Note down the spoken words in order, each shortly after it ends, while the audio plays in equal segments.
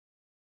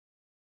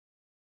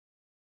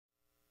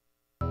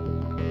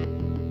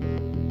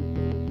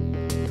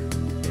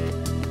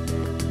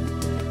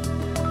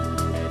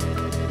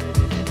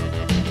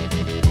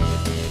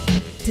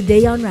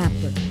Today on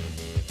Rappler,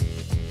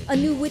 a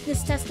new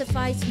witness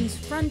testifies he's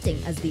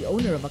fronting as the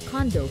owner of a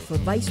condo for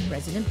Vice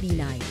President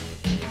Binay.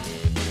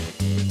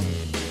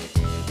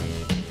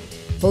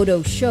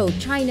 Photos show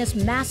China's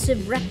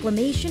massive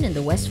reclamation in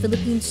the West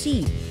Philippine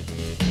Sea.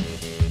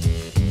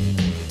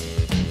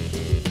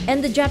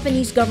 And the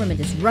Japanese government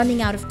is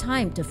running out of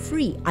time to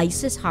free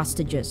ISIS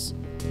hostages.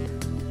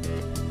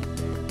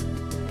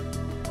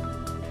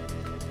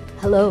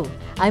 Hello,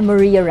 I'm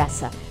Maria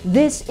Ressa.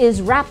 This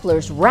is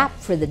Rappler's Wrap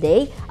for the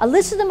Day, a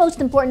list of the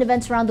most important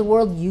events around the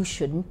world you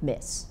shouldn't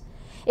miss.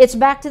 It's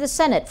back to the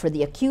Senate for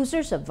the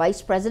accusers of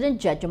Vice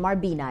President Jejomar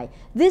Binay.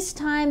 This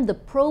time, the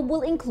probe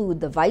will include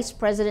the Vice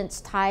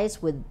President's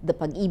ties with the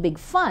Pag-ibig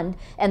Fund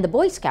and the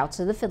Boy Scouts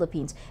of the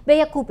Philippines.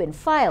 Bea Cupin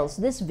files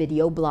this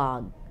video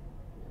blog.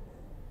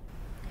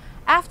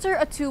 After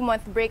a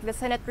 2-month break, the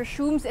Senate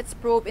resumes its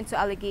probe into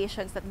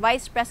allegations that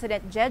Vice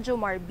President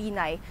Jejomar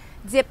Binay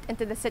dipped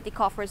into the city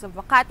coffers of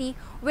Makati,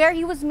 where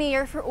he was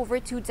mayor for over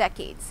 2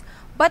 decades.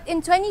 But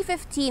in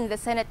 2015, the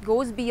Senate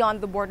goes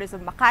beyond the borders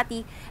of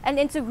Makati and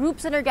into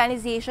groups and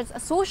organizations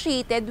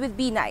associated with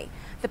Binay,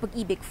 the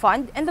Pag-ibig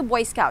Fund, and the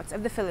Boy Scouts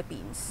of the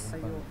Philippines.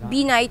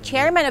 Binay,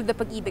 chairman of the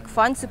Pag-ibig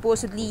Fund,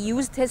 supposedly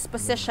used his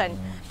position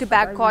to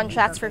bag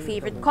contracts for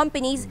favorite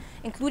companies,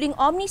 including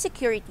Omni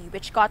Security,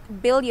 which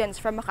got billions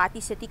from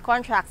Makati City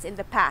contracts in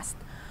the past.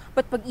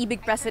 But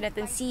Pag-ibig President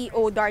and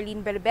CEO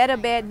Darlene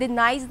Berberabe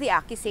denies the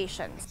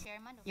accusations.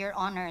 Your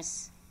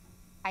Honors,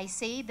 I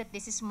say that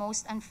this is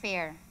most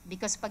unfair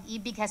because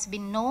Pag-ibig has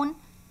been known,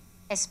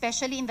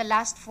 especially in the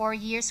last 4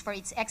 years, for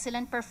its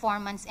excellent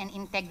performance and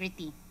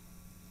integrity.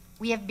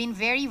 We have been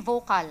very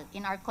vocal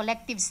in our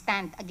collective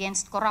stand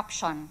against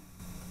corruption.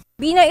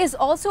 Binay is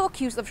also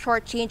accused of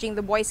shortchanging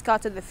the Boy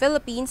Scouts of the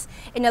Philippines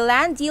in a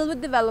land deal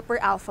with developer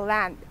Alpha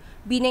Land.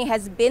 Binay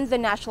has been the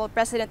national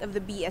president of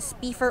the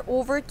BSP for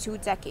over 2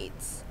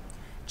 decades.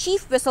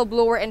 Chief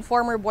whistleblower and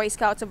former Boy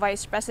Scouts of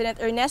Vice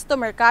President Ernesto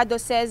Mercado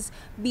says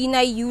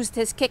Binay used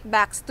his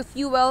kickbacks to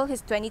fuel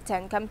his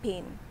 2010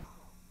 campaign.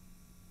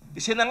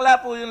 Isinangla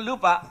po yung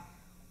lupa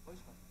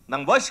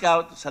ng Boy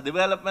Scout sa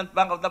Development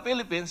Bank of the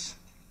Philippines.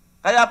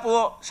 Kaya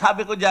po,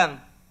 sabi ko dyan,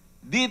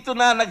 dito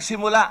na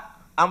nagsimula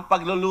ang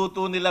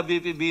pagluluto nila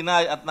VP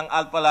Binay at ng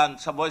Alpha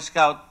Land sa Boy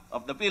Scout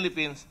of the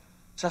Philippines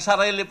sa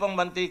sarili pong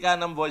mantika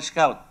ng Boy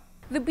Scout.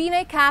 The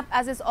Binay camp,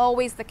 as is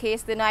always the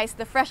case, denies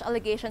the fresh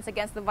allegations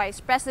against the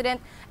Vice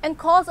President and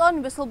calls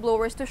on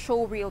whistleblowers to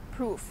show real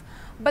proof.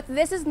 But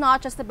this is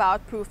not just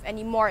about proof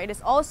anymore. It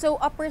is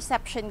also a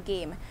perception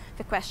game.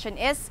 The question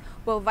is,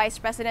 will Vice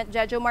President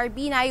Jejomar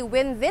Binay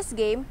win this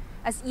game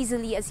as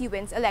easily as he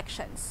wins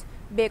elections?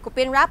 Bea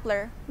Cupin,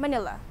 Rappler,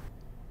 Manila.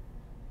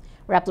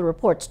 Rappler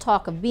reports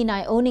talk of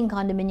Binay owning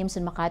condominiums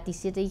in Makati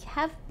City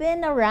have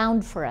been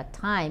around for a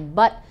time,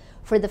 but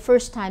for the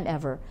first time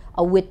ever,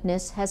 a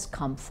witness has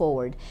come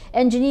forward.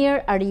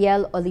 Engineer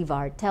Ariel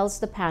Olivar tells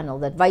the panel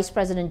that Vice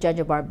President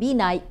Jejomar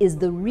Binay is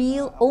the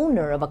real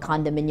owner of a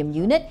condominium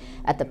unit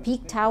at the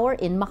Peak Tower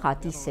in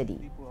Makati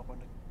City.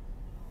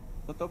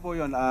 Totoo po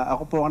yun.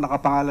 Ako po ang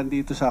nakapangalan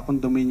dito sa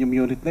condominium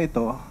unit na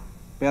ito,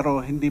 pero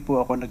hindi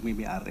po ako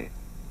nagmimi-ari.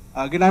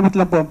 Ginamit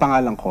lang po ang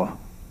pangalan ko.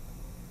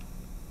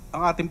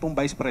 Ang ating pong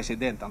Vice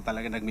President ang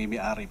talaga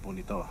nagmimi-ari po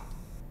nito.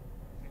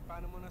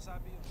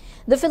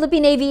 The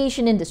Philippine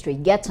aviation industry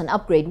gets an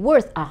upgrade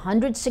worth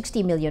 160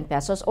 million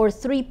pesos or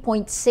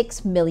 $3.6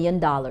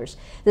 million.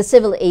 The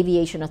Civil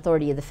Aviation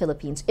Authority of the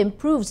Philippines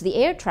improves the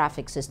air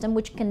traffic system,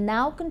 which can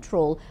now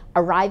control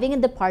arriving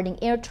and departing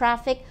air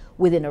traffic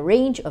within a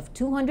range of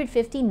 250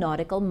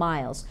 nautical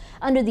miles.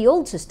 Under the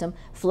old system,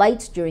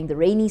 flights during the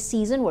rainy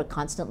season were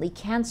constantly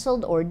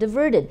canceled or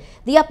diverted.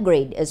 The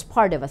upgrade is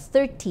part of a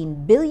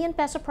 13 billion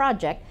peso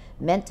project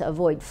meant to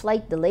avoid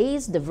flight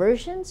delays,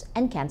 diversions,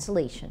 and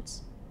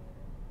cancellations.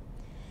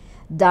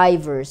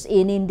 Divers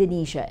in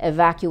Indonesia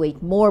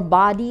evacuate more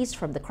bodies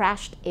from the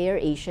crashed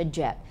AirAsia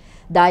jet.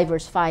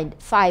 Divers find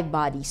 5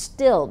 bodies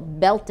still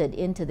belted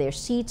into their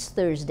seats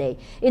Thursday.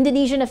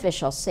 Indonesian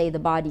officials say the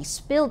bodies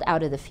spilled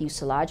out of the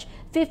fuselage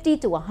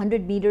 50 to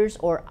 100 meters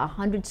or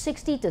 160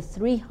 to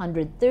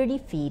 330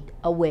 feet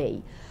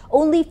away.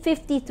 Only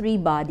 53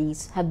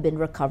 bodies have been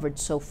recovered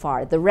so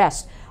far. The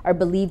rest are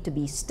believed to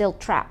be still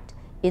trapped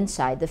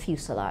inside the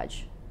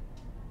fuselage.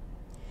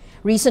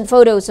 Recent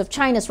photos of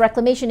China's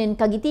reclamation in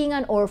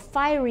Kagitingan or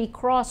Fiery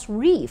Cross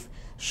Reef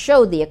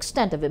show the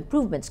extent of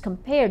improvements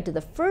compared to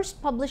the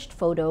first published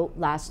photo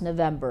last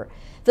November.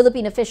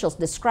 Philippine officials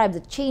describe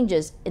the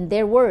changes in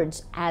their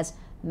words as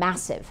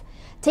massive.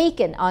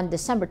 Taken on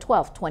December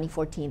 12,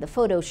 2014, the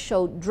photos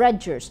showed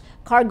dredgers,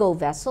 cargo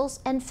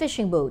vessels, and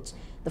fishing boats.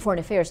 The Foreign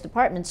Affairs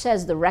Department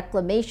says the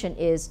reclamation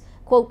is,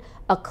 quote,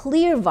 a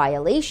clear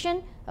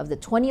violation of the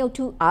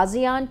 2002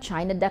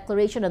 ASEAN-China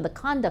Declaration on the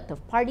Conduct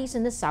of Parties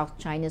in the South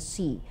China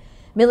Sea.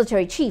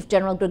 Military Chief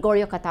General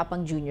Gregorio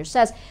Catapang Jr.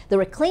 says the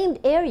reclaimed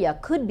area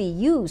could be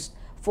used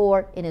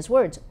for, in his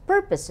words,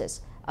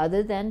 purposes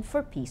other than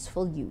for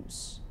peaceful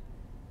use.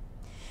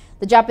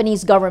 The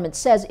Japanese government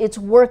says it's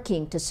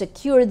working to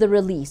secure the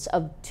release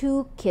of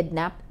 2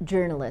 kidnapped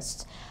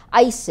journalists.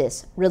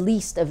 ISIS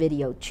released a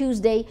video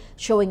Tuesday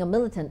showing a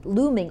militant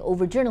looming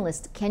over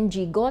journalists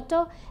Kenji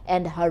Goto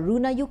and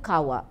Haruna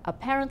Yukawa,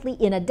 apparently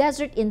in a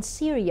desert in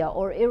Syria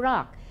or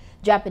Iraq.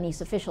 Japanese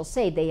officials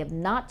say they have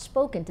not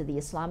spoken to the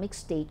Islamic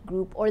State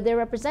group or their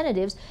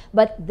representatives,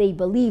 but they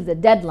believe the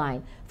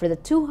deadline for the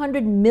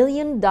 $200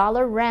 million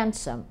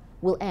ransom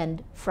will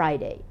end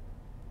Friday.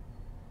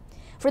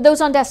 For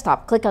those on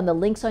desktop, click on the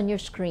links on your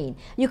screen.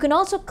 You can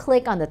also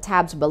click on the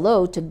tabs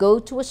below to go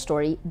to a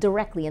story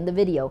directly in the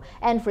video.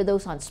 And for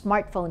those on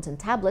smartphones and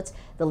tablets,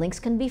 the links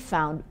can be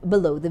found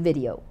below the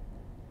video.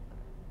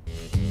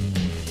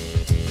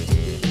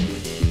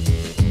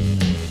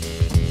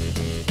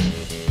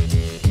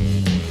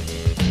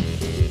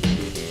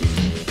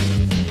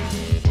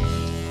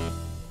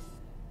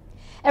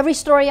 Every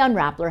story on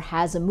Rappler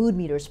has a mood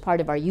meter as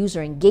part of our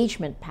user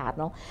engagement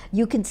panel.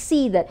 You can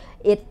see that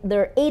there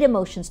are 8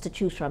 emotions to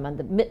choose from. On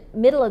the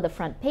middle of the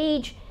front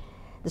page,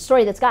 the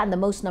story that's gotten the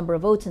most number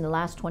of votes in the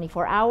last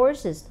 24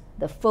 hours is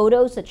the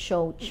photos that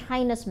show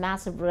China's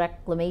massive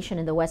reclamation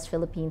in the West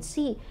Philippine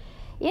Sea.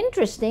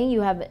 Interesting,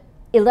 you have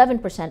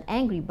 11%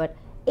 angry, but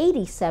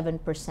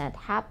 87%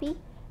 happy.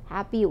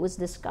 Happy it was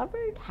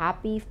discovered,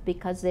 happy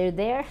because they're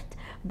there.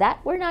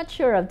 That we're not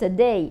sure of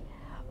today.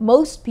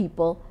 Most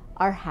people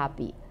are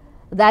happy.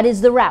 That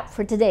is the wrap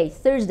for today,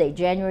 Thursday,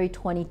 January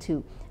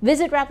 22.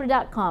 Visit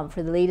Rappler.com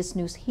for the latest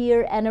news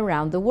here and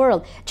around the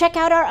world. Check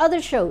out our other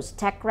shows,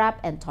 Tech Wrap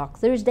and Talk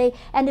Thursday,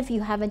 and if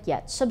you haven't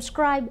yet,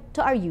 subscribe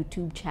to our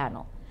YouTube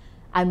channel.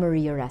 I'm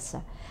Maria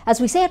Ressa.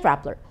 As we say at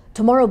Rappler,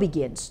 tomorrow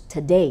begins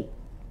today.